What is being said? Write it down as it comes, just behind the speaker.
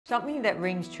Something that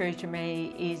rings true to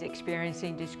me is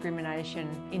experiencing discrimination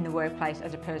in the workplace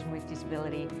as a person with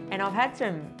disability. And I've had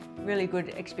some really good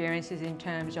experiences in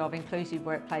terms of inclusive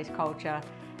workplace culture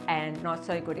and not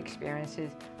so good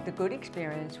experiences. The good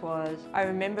experience was, I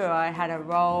remember I had a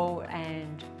role,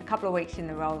 and a couple of weeks in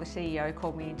the role, the CEO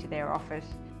called me into their office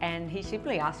and he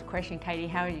simply asked the question, "Katie,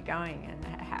 how are you going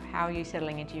and how are you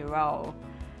settling into your role?"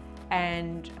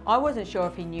 And I wasn't sure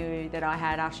if he knew that I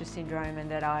had Usher syndrome and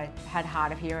that I had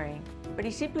hard of hearing. But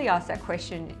he simply asked that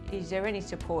question, "Is there any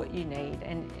support you need?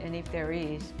 And if there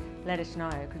is, let us know,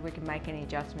 because we can make any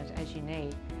adjustments as you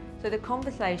need." So the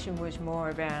conversation was more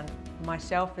around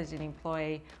myself as an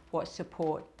employee, what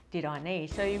support did I need?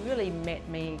 So he really met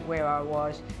me where I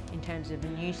was in terms of a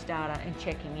new starter and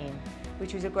checking in,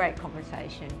 which was a great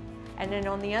conversation. And then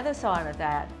on the other side of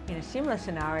that, in a similar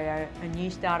scenario, a new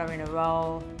starter in a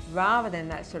role, rather than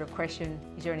that sort of question,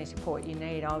 "Is there any support you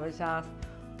need?" I was asked,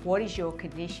 "What is your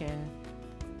condition?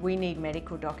 We need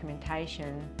medical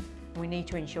documentation. We need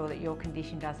to ensure that your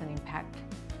condition doesn't impact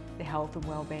the health and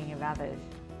well-being of others."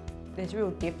 There's a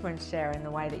real difference there in the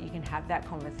way that you can have that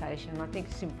conversation. I think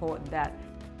it's important that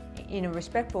in a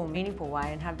respectful, meaningful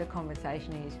way, and have the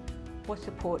conversation is, what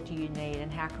support do you need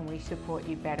and how can we support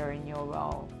you better in your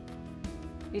role?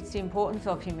 It's the importance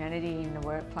of humanity in the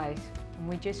workplace, and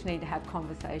we just need to have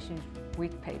conversations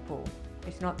with people.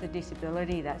 It's not the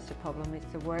disability that's the problem,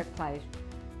 it's the workplace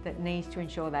that needs to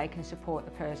ensure they can support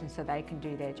the person so they can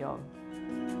do their job.